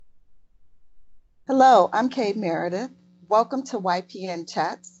Hello, I'm Kate Meredith. Welcome to YPN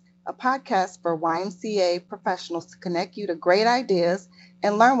Chats, a podcast for YMCA professionals to connect you to great ideas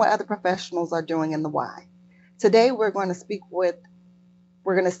and learn what other professionals are doing in the Y. Today we're going to speak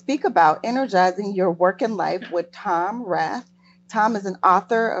about energizing your work and life with Tom Rath. Tom is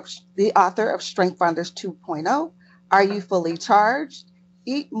the author of Strength Finders 2.0, Are You Fully Charged?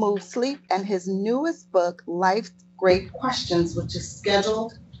 Eat, Move, Sleep, and his newest book, Life's Great Questions, which is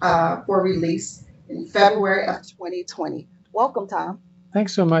scheduled for release in February of 2020. Welcome, Tom.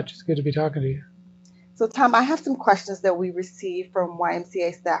 Thanks so much. It's good to be talking to you. So, Tom, I have some questions that we received from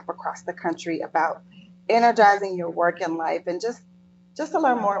YMCA staff across the country about energizing your work and life and just to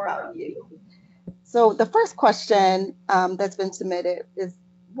learn more about you. So the first question that's been submitted is,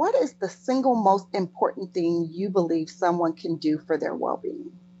 what is the single most important thing you believe someone can do for their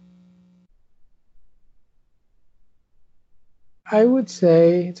well-being? I would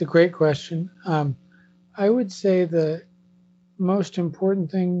say it's a great question. I would say the most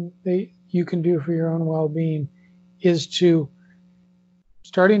important thing that you can do for your own well-being is to,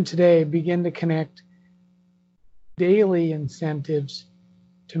 starting today, begin to connect daily incentives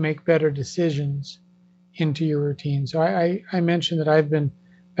to make better decisions into your routine. So I mentioned that I've been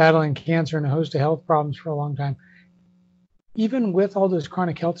battling cancer and a host of health problems for a long time. Even with all those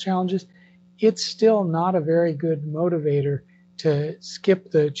chronic health challenges, it's still not a very good motivator to skip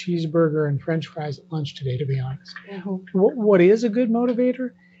the cheeseburger and French fries at lunch today, to be honest. Mm-hmm. What is a good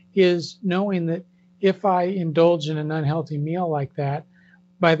motivator is knowing that if I indulge in an unhealthy meal like that,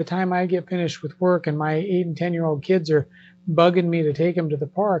 by the time I get finished with work and my 8 and 10-year-old kids are bugging me to take them to the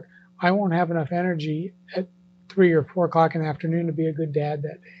park, I won't have enough energy at 3 or 4 o'clock in the afternoon to be a good dad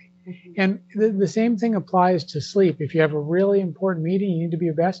that day. Mm-hmm. And the same thing applies to sleep. If you have a really important meeting, you need to be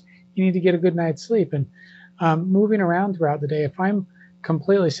your best, you need to get a good night's sleep. And moving around throughout the day, if I'm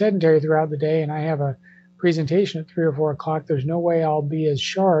completely sedentary throughout the day and I have a presentation at 3 or 4 o'clock, there's no way I'll be as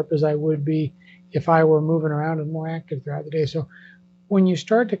sharp as I would be if I were moving around and more active throughout the day. So when you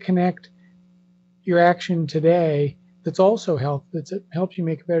start to connect your action today that's also helps you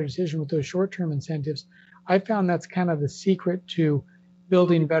make a better decision with those short-term incentives, I found that's kind of the secret to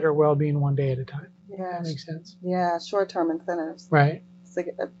building better well-being one day at a time. Yeah, that makes sense. Yeah, short-term incentives. Right. It's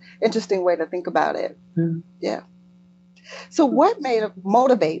an interesting way to think about it. Mm-hmm. Yeah. So what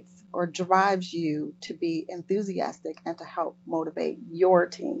motivates or drives you to be enthusiastic and to help motivate your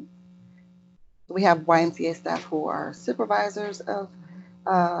team? We have YMCA staff who are supervisors of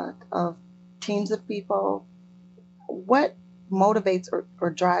teams of people. What motivates or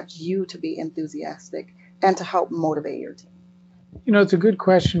drives you to be enthusiastic and to help motivate your team? You know, it's a good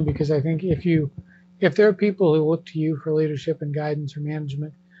question, because I think if there are people who look to you for leadership and guidance or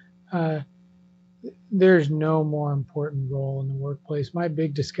management, there's no more important role in the workplace. My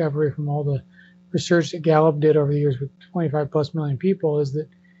big discovery from all the research that Gallup did over the years with 25 plus million people is that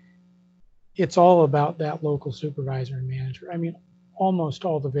it's all about that local supervisor and manager. I mean, almost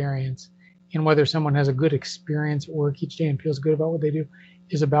all the variance in whether someone has a good experience at work each day and feels good about what they do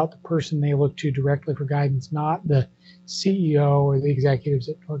is about the person they look to directly for guidance, not the CEO or the executives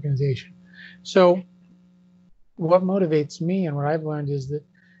at the organization. So what motivates me and what I've learned is that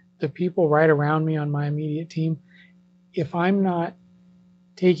the people right around me on my immediate team, if I'm not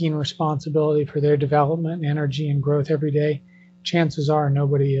taking responsibility for their development, energy, and growth every day, chances are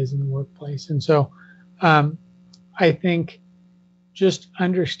nobody is in the workplace. And so I think just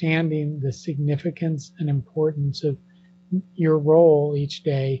understanding the significance and importance of your role each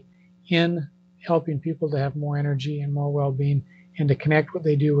day in helping people to have more energy and more well-being and to connect what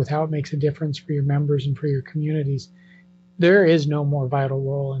they do with how it makes a difference for your members and for your communities, there is no more vital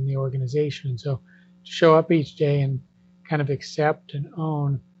role in the organization. And so to show up each day and kind of accept and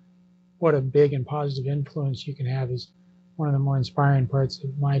own what a big and positive influence you can have is one of the more inspiring parts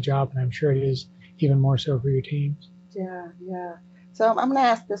of my job, and I'm sure it is even more so for your teams. Yeah. So I'm going to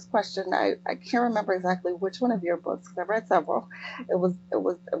ask this question. I can't remember exactly which one of your books, because I've read several. It was.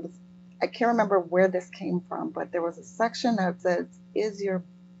 I can't remember where this came from, but there was a section that says, "Is your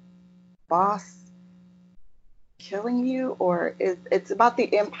boss killing you?" Or it's about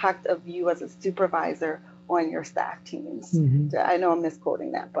the impact of you as a supervisor on your staff teams. Mm-hmm. I know I'm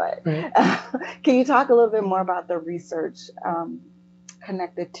misquoting that, but right. Can you talk a little bit more about the research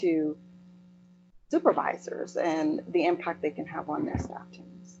connected to supervisors and the impact they can have on their staff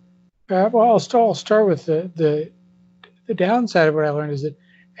teams? Well, I'll start with the downside of what I learned is that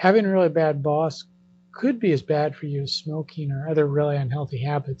having a really bad boss could be as bad for you as smoking or other really unhealthy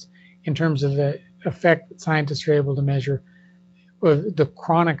habits in terms of the effect that scientists are able to measure, or the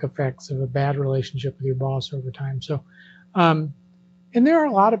chronic effects of a bad relationship with your boss over time. So, and there are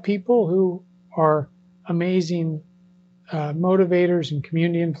a lot of people who are amazing motivators and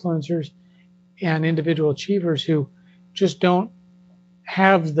community influencers and individual achievers who just don't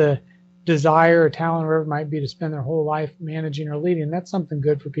have the desire or talent, or whatever it might be, to spend their whole life managing or leading. That's something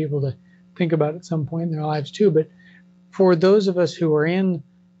good for people to think about at some point in their lives too. But for those of us who are in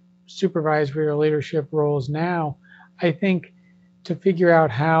supervisory or leadership roles now, I think to figure out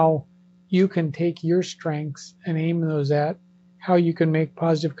how you can take your strengths and aim those at how you can make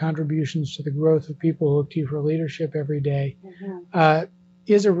positive contributions to the growth of people who look to you for leadership every day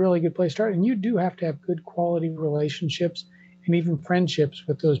is a really good place to start. And you do have to have good quality relationships and even friendships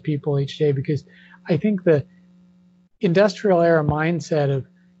with those people each day, because I think the industrial era mindset of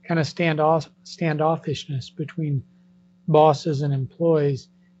kind of standoffishness between bosses and employees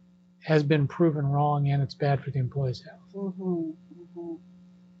has been proven wrong, and it's bad for the employees' health.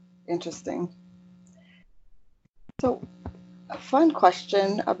 Interesting. So, a fun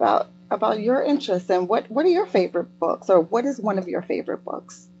question about your interests, and what are your favorite books, or what is one of your favorite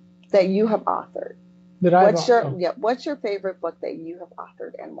books that you have authored? What's your favorite book that you have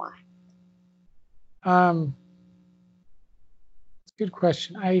authored, and why? It's a good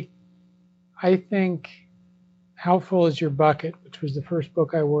question. I think How Full Is Your Bucket, which was the first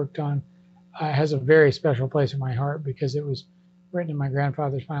book I worked on, has a very special place in my heart because it was written in my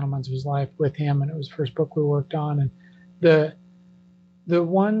grandfather's final months of his life with him, and it was the first book we worked on. And the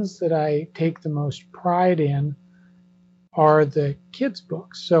ones that I take the most pride in are the kids'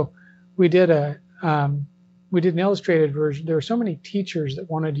 books. So we did an illustrated version. There were so many teachers that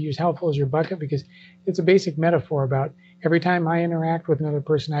wanted to use How Full Is Your Bucket because it's a basic metaphor about every time I interact with another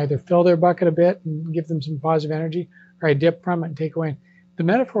person, I either fill their bucket a bit and give them some positive energy, or I dip from it and take away. The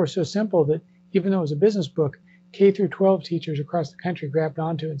metaphor is so simple that even though it was a business book, K through 12 teachers across the country grabbed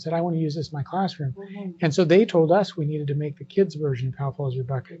onto it and said, I want to use this in my classroom. And so they told us we needed to make the kids' version of How Full Is Your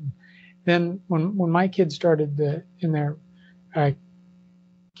Bucket. And then when my kids started in their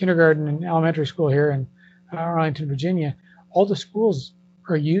kindergarten and elementary school here in Arlington, Virginia, all the schools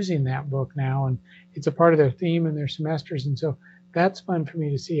are using that book now, and it's a part of their theme and their semesters. And so that's fun for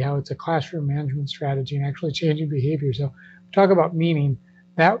me to see how it's a classroom management strategy and actually changing behavior. So talk about meaning.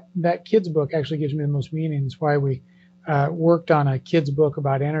 That kids book actually gives me the most meaning. It's why we worked on a kids book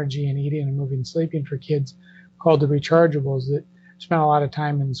about energy and eating and moving and sleeping for kids called The Rechargeables, that spent a lot of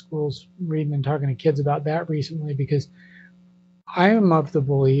time in schools reading and talking to kids about that recently, because I am of the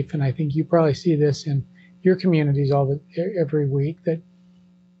belief, and I think you probably see this in your communities every week, that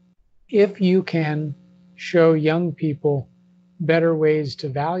if you can show young people better ways to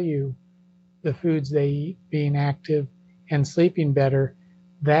value the foods they eat, being active and sleeping better,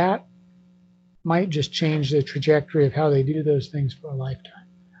 that might just change the trajectory of how they do those things for a lifetime.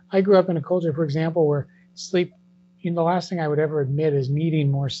 I grew up in a culture, for example, where sleep, the last thing I would ever admit is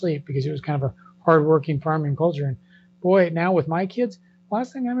needing more sleep, because it was kind of a hardworking farming culture. And boy, now with my kids, the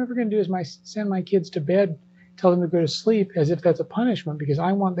last thing I'm ever going to do is send my kids to bed, tell them to go to sleep as if that's a punishment, because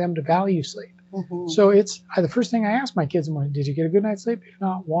I want them to value sleep. So it's the first thing I ask my kids in the morning, did you get a good night's sleep? If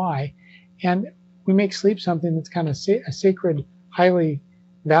not, why? And we make sleep something that's kind of a sacred, highly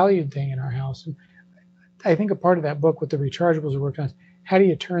valued thing in our house. And I think a part of that book with the rechargeables we worked on is how do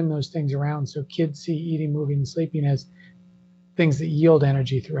you turn those things around so kids see eating, moving, and sleeping as things that yield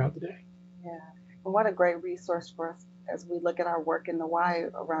energy throughout the day. Yeah, and what a great resource for us as we look at our work in the Y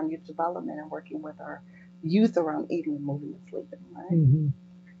around youth development and working with our youth around eating, moving, and sleeping, right?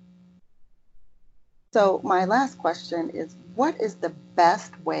 So my last question is, what is the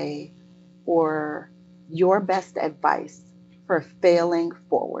best way or your best advice for failing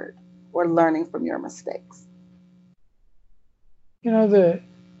forward or learning from your mistakes?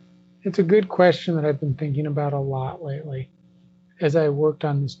 It's a good question that I've been thinking about a lot lately as I worked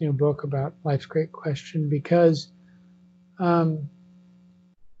on this new book about Life's Great Question, because I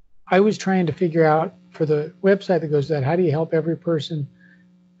was trying to figure out for the website that goes to that, how do you help every person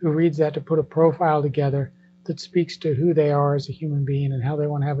who reads that to put a profile together that speaks to who they are as a human being and how they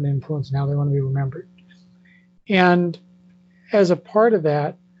want to have an influence and how they want to be remembered. And as a part of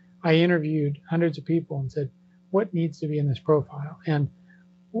that, I interviewed hundreds of people and said, what needs to be in this profile? And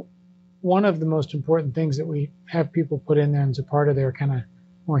one of the most important things that we have people put in there as a part of their kind of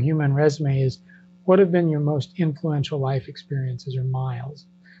more human resume is, what have been your most influential life experiences, or miles?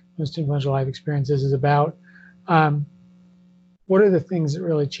 Most influential life experiences is about what are the things that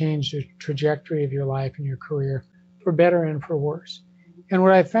really changed the trajectory of your life and your career for better and for worse. And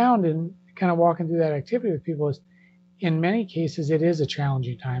what I found in kind of walking through that activity with people is, in many cases, it is a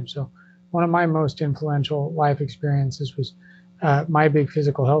challenging time. So one of my most influential life experiences was my big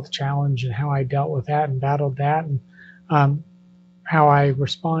physical health challenge and how I dealt with that and battled that, and how I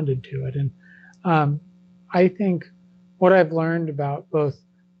responded to it. And I think what I've learned about both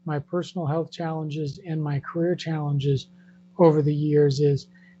my personal health challenges and my career challenges over the years is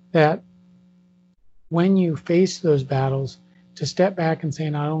that when you face those battles, to step back and say,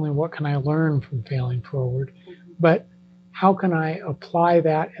 not only what can I learn from failing forward, but how can I apply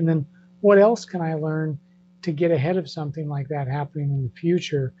that? And then what else can I learn to get ahead of something like that happening in the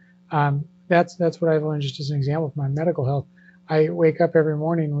future? That's what I've learned just as an example of my medical health. I wake up every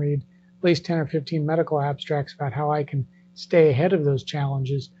morning, read at least 10 or 15 medical abstracts about how I can stay ahead of those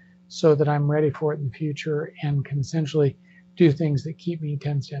challenges so that I'm ready for it in the future and can essentially do things that keep me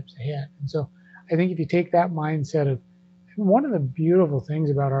 10 steps ahead. And so I think if you take that mindset of one of the beautiful things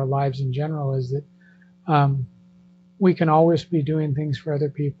about our lives in general is that um, we can always be doing things for other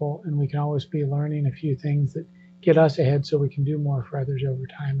people and we can always be learning a few things that get us ahead so we can do more for others over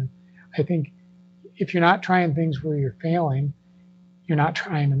time. And I think if you're not trying things where you're failing, you're not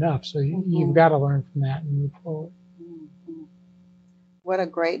trying enough. So you've got to learn from that and move forward. Mhm. What a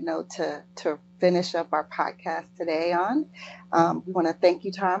great note to finish up our podcast today on. We want to thank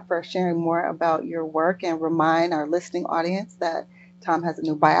you, Tom, for sharing more about your work and remind our listening audience that Tom has a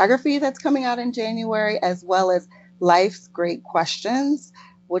new biography that's coming out in January, as well as Life's Great Questions,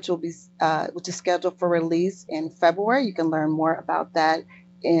 which is scheduled for release in February. You can learn more about that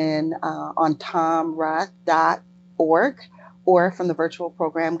on tomrath.org or from the virtual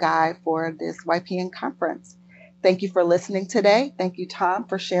program guide for this YPN conference. Thank you for listening today. Thank you, Tom,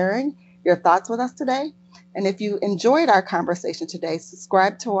 for sharing your thoughts with us today. And if you enjoyed our conversation today,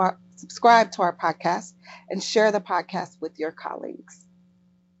 subscribe to our podcast and share the podcast with your colleagues.